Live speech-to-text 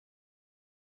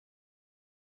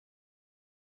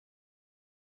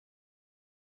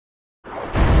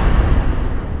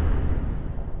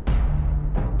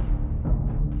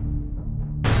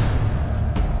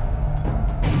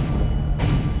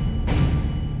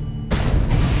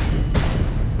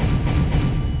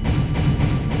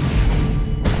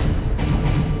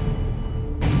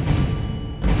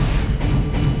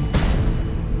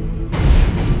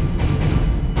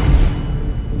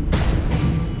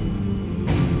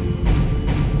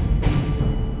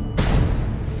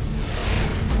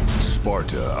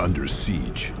Sparta under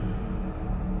siege.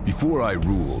 Before I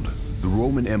ruled, the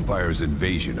Roman Empire's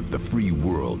invasion of the free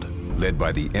world, led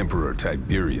by the Emperor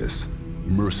Tiberius,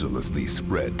 mercilessly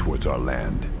spread towards our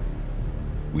land.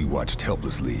 We watched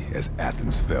helplessly as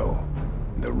Athens fell,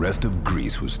 and the rest of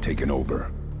Greece was taken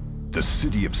over. The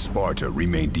city of Sparta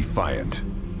remained defiant.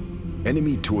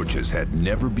 Enemy torches had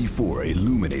never before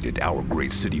illuminated our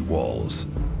great city walls,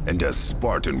 and as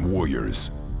Spartan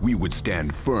warriors, we would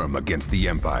stand firm against the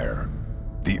Empire.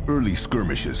 The early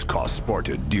skirmishes cost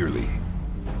Sparta dearly.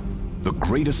 The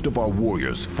greatest of our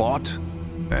warriors fought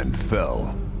and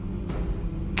fell.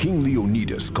 King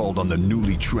Leonidas called on the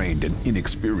newly trained and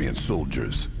inexperienced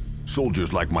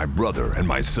soldiers like my brother and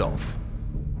myself.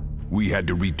 We had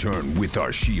to return with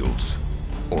our shields,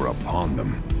 or upon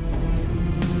them.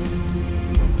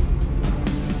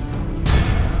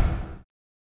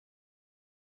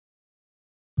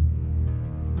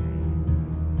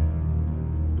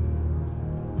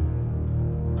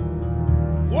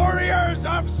 Warriors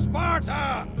of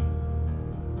Sparta!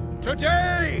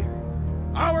 Today,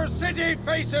 our city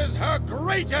faces her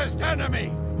greatest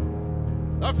enemy.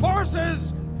 The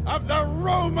forces of the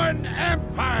Roman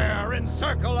Empire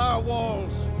encircle our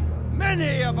walls.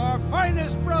 Many of our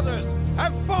finest brothers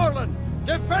have fallen,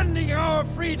 defending our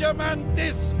freedom and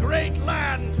this great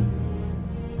land.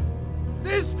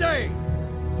 This day,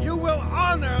 you will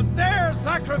honor their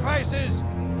sacrifices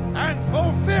and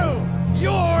fulfill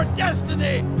your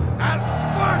destiny as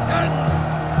Spartans!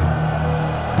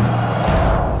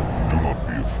 Do not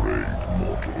be afraid,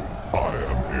 mortal. I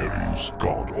am Ares,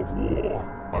 god of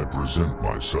war. I present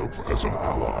myself as an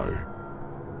ally.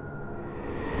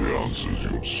 The answers you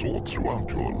have sought throughout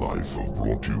your life have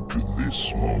brought you to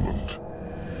this moment.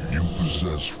 You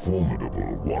possess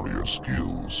formidable warrior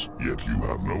skills, yet you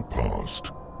have no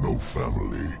past, no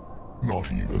family, not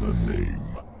even a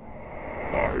name.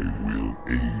 I will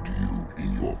aid you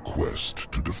in your quest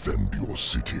to defend your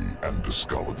city and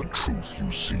discover the truth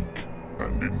you seek.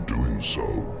 And in doing so,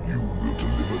 you will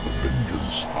deliver the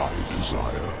vengeance I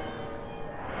desire.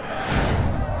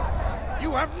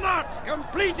 You have not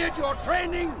completed your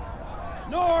training,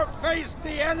 nor faced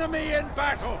the enemy in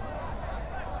battle.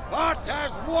 But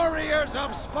as warriors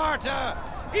of Sparta,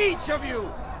 each of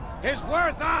you is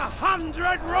worth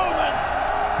 100 Romans!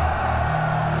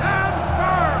 Stand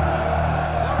firm,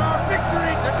 for our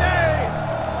victory today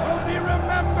will be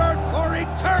remembered for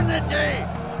eternity!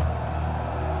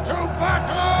 To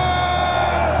battle!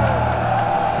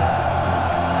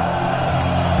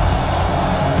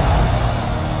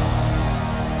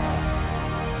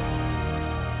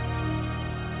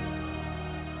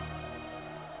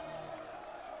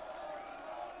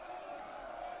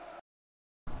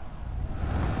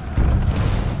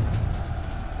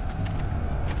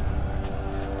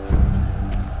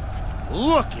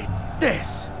 Look at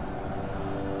this!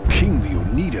 King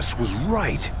Leonidas was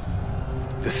right.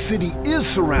 The city is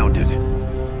surrounded.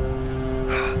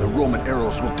 The Roman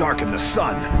arrows will darken the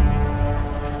sun.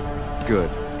 Good.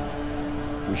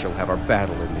 We shall have our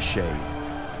battle in the shade.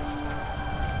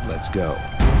 Let's go.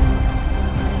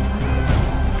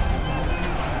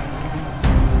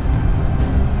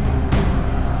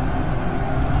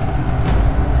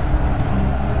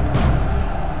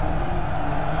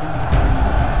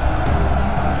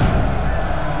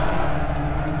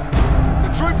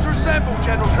 Assemble,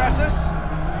 General Crassus!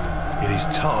 It is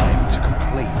time to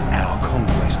complete our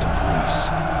conquest of Greece.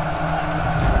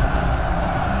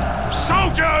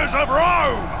 Soldiers of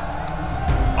Rome!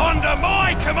 Under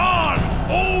my command,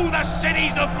 all the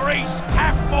cities of Greece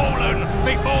have fallen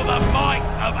before the might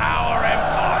of our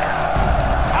empire.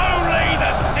 Only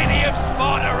the city of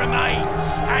Sparta remains,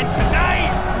 and today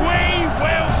we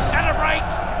will celebrate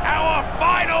our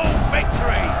final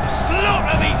victory.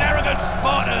 Slaughter these arrogant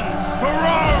Spartans for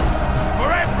Rome,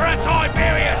 for Emperor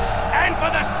Tiberius, and for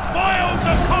the spoils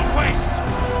of conquest.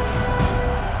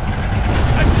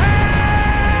 Attack!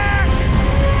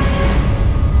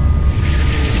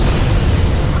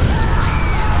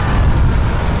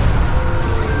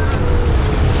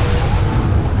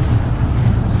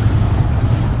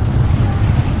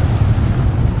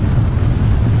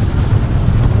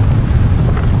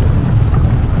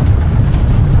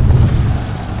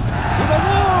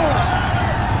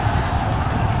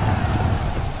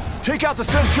 Take out the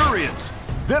Centurions!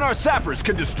 Then our sappers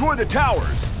can destroy the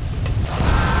towers!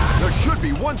 There should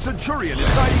be one Centurion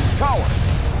inside each tower!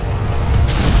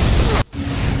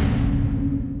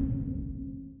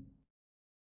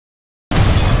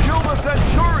 Kill the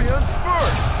Centurions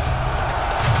first!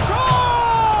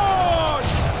 Charge!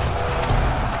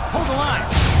 Hold the line!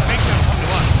 Make them come to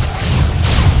us!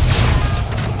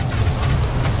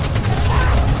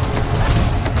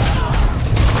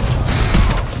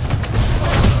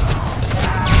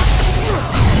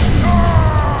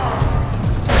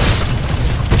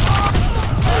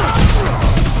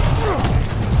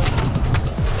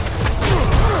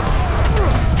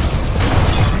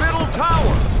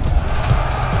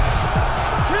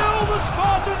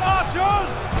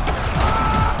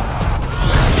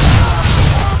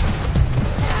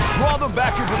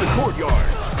 the courtyard.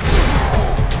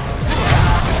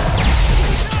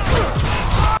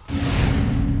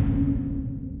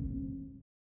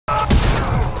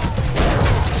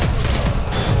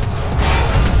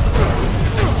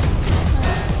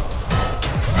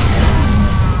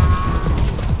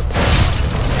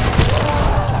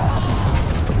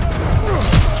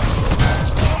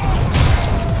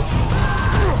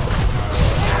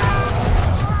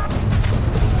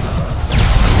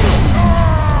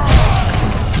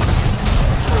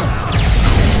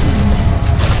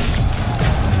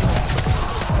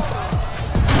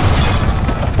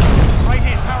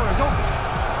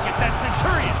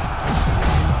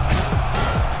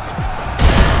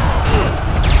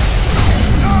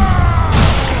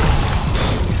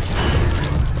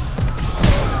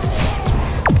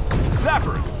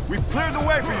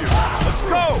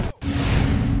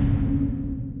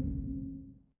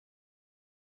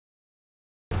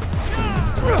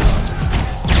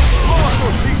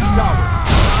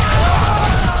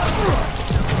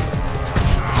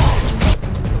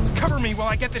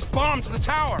 Get this bomb to the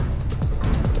tower!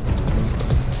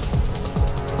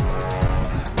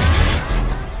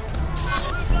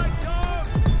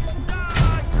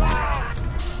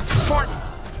 Spartan,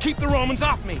 keep the Romans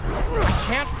off me! I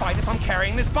can't fight if I'm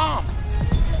carrying this bomb!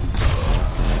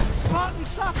 Spartan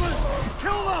sappers!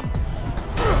 Kill them!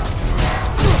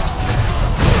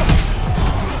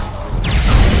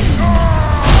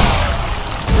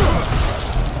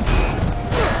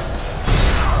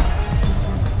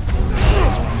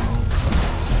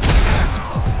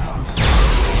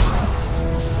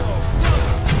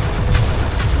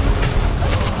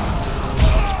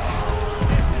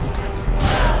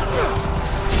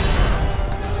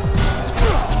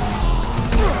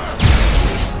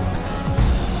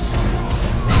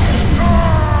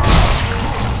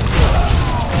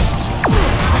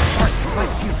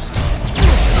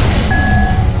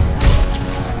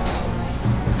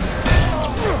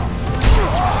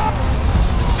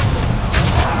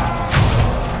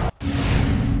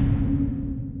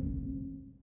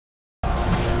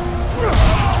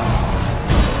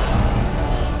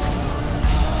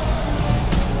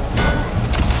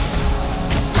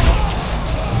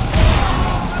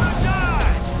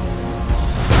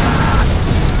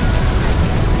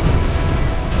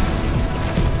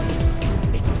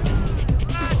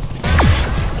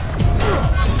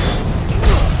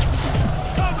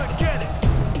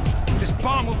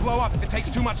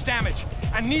 Too much damage,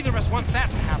 and neither of us wants that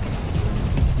to happen.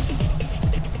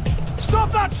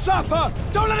 Stop that sapper!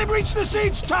 Don't let him reach the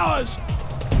siege towers!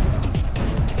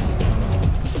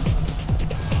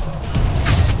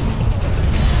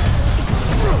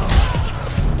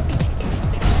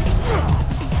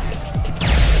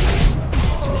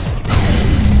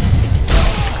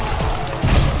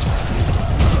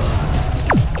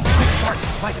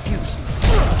 Spartan, light the fuse.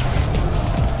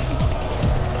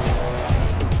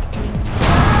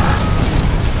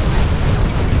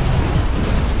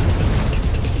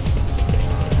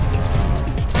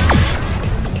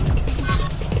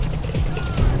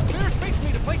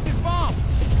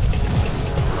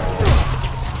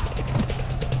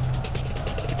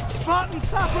 Spartan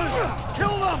sappers!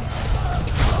 Kill them!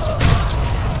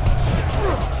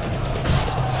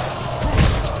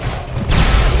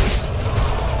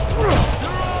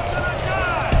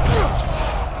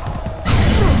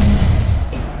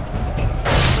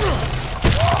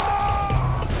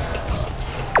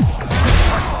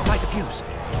 Light the fuse.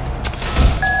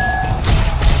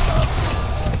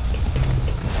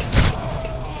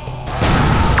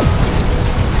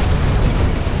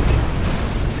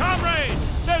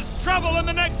 Trouble in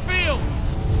the next field!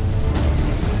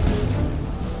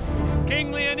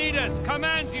 King Leonidas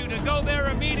commands you to go there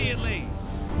immediately.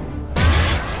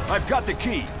 I've got the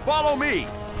key. Follow me!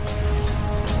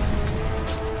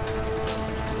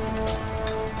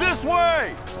 This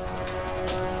way!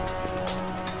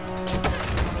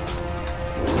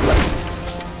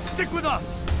 Stick with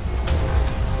us!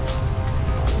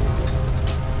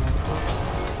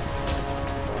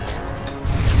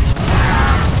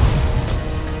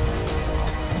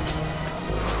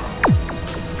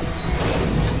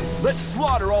 Let's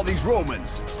slaughter all these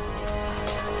Romans!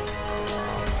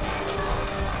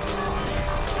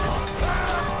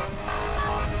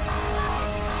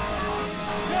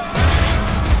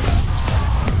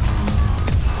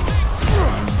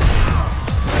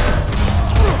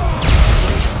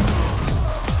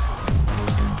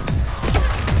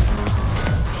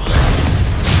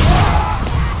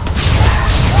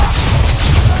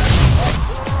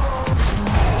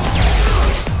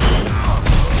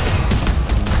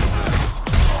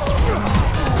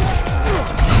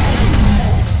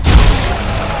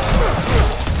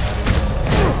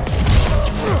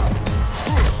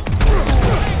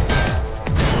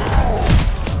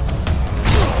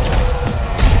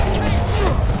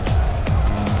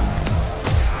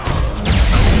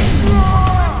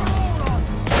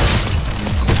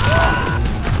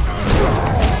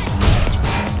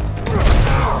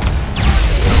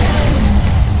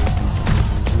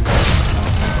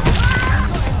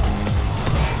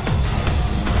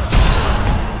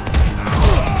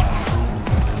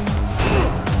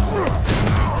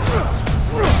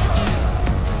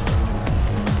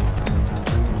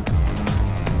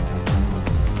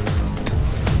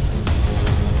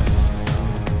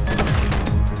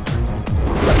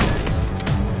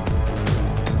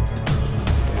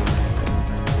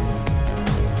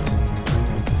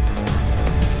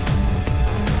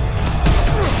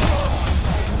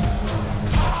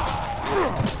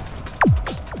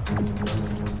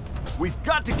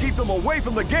 away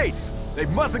from the gates! They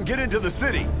mustn't get into the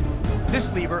city!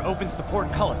 This lever opens the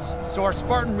portcullis, so our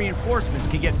Spartan reinforcements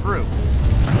can get through.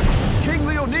 King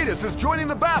Leonidas is joining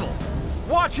the battle!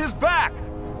 Watch his back!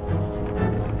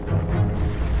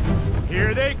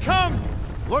 Here they come!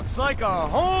 Looks like a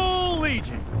whole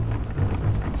legion.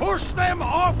 Push them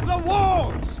off the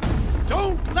walls!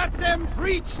 Don't let them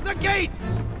breach the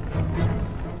gates!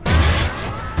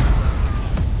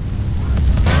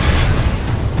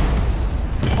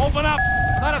 Open up!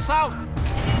 Let us out!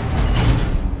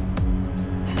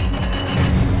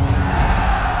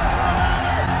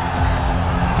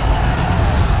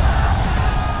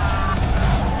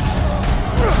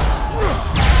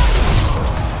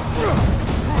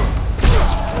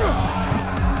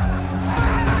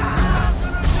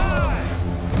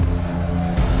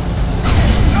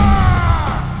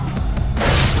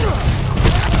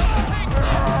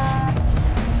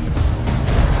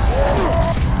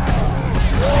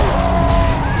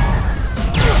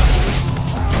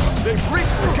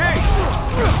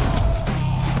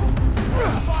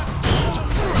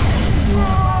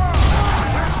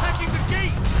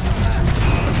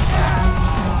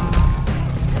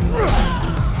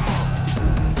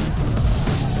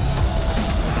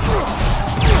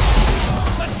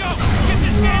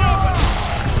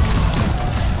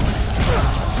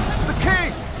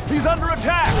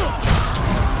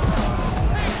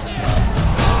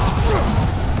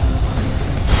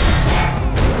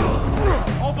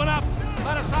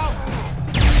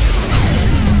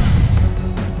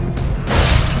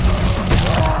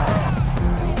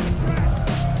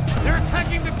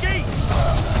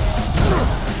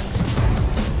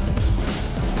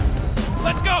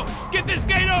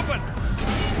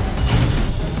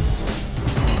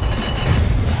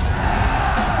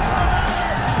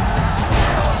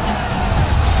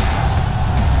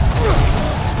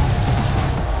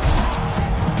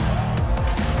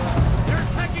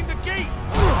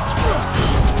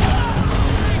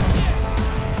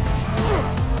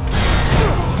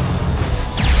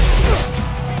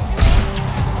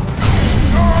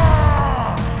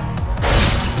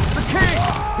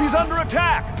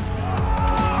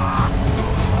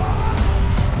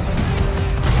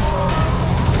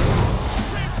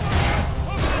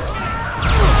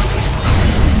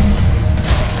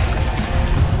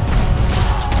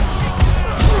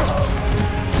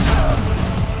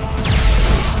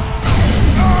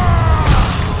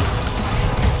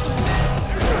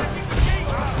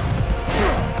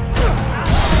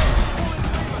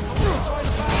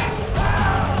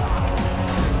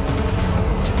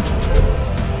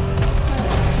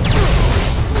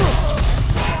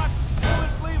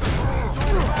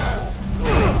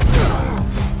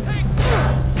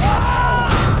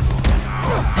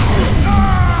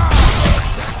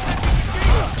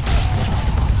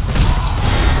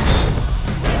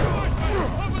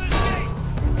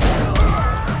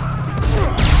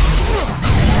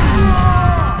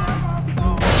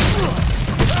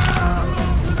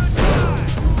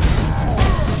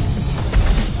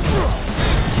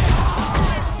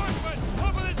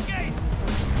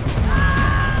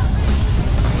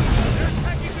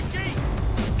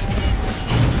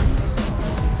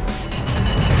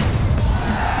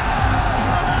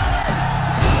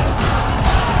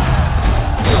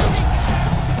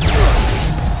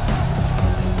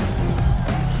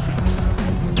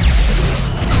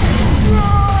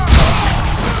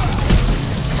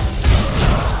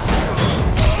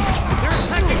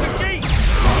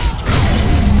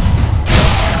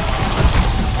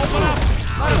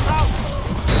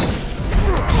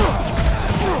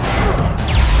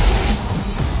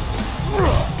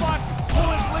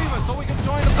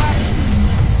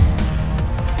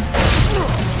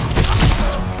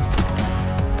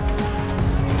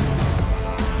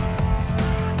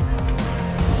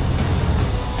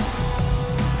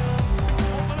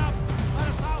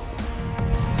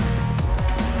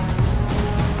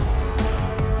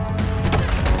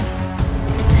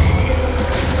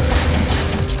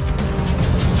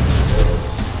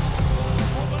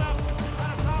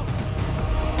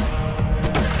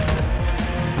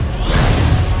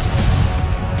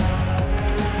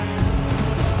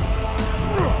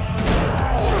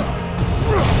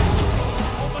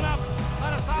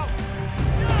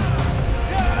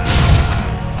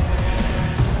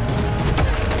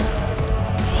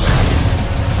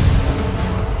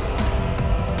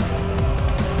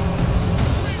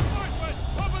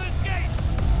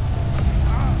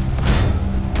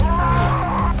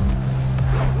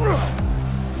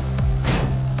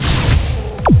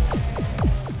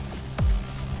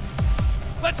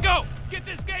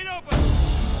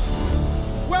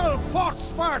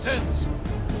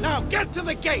 Get to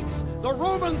the gates! The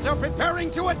Romans are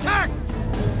preparing to attack!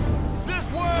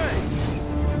 This way!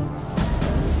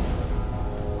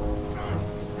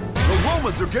 The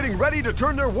Romans are getting ready to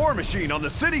turn their war machine on the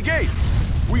city gates!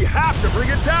 We have to bring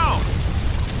it down!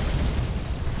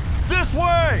 This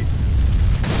way!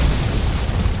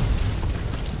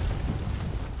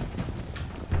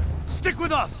 Stick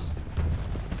with us!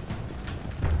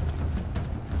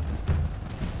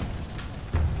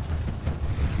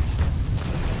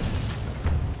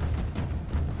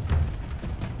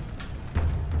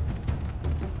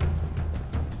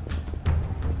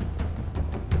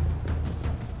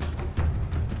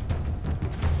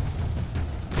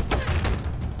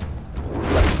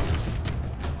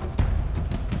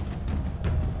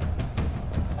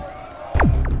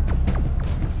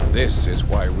 This is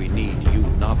why we need you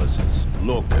novices.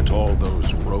 Look at all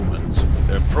those Romans.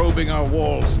 They're probing our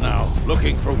walls now,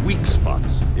 looking for weak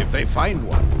spots. If they find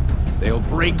one, they'll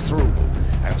break through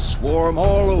and swarm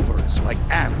all over us like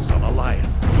ants on a lion.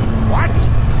 What?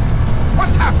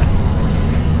 What's happening?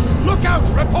 Look out,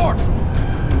 report!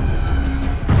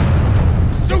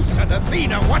 Zeus and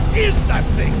Athena, what is that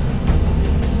thing?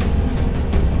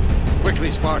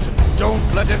 Quickly, Spartan, don't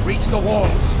let it reach the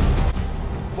walls.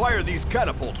 Fire these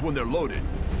catapults when they're loaded.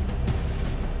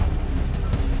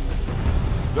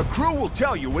 The crew will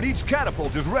tell you when each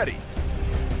catapult is ready.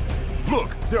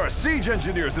 Look, there are siege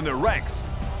engineers in their ranks.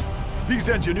 These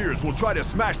engineers will try to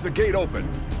smash the gate open.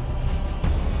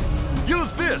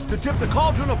 Use this to tip the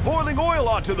cauldron of boiling oil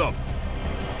onto them.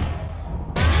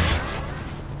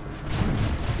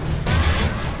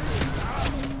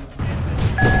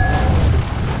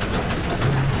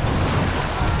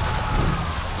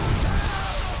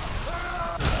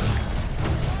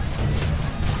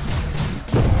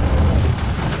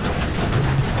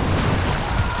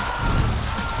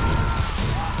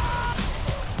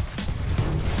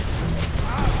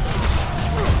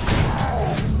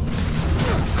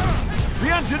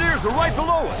 Engineers are right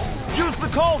below us! Use the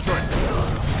cauldron!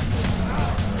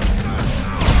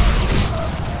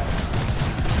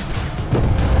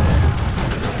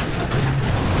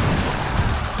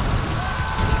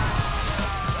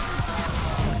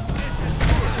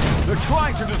 They're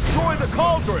trying to destroy the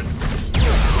cauldron!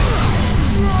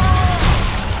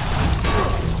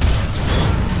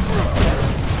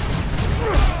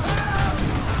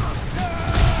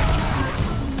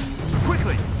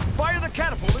 Quickly! Fire the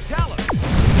catapult at Talon!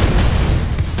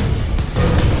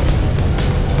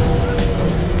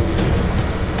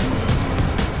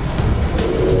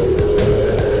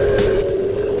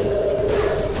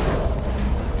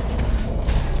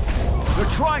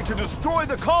 Trying to destroy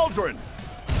the cauldron!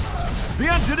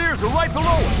 The engineers are right below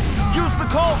us! Use the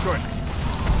cauldron!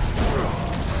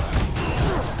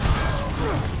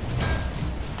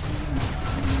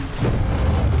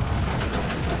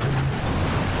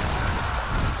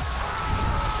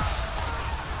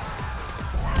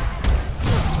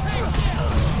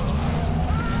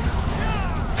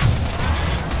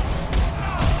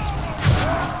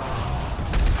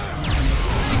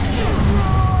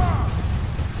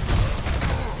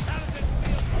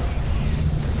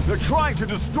 They're trying to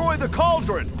destroy the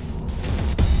cauldron!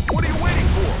 What are you waiting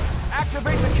for?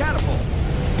 Activate the catapult!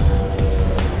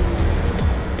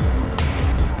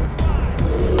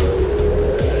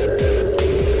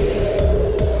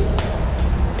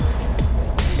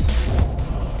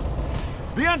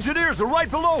 The engineers are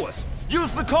right below us!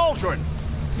 Use the cauldron!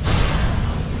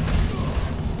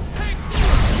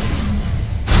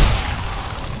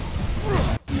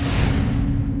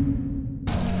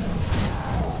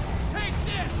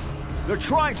 They're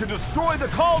trying to destroy the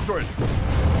cauldron!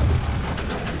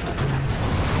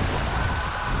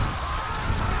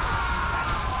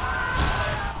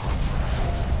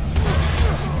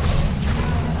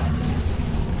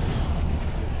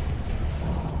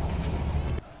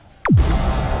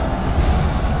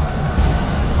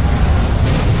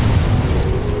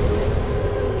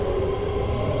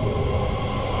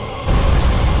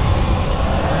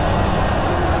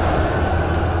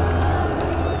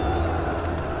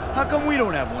 How come we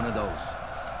don't have one of those?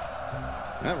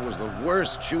 That was the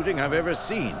worst shooting I've ever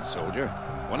seen, soldier.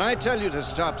 When I tell you to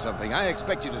stop something, I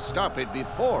expect you to stop it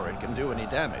before it can do any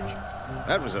damage.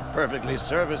 That was a perfectly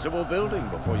serviceable building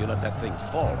before you let that thing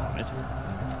fall on it.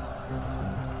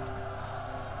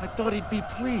 I thought he'd be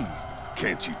pleased.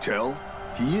 Can't you tell?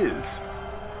 He is.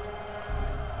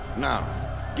 Now,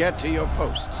 get to your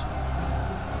posts.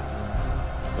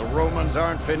 The Romans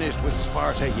aren't finished with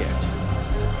Sparta yet.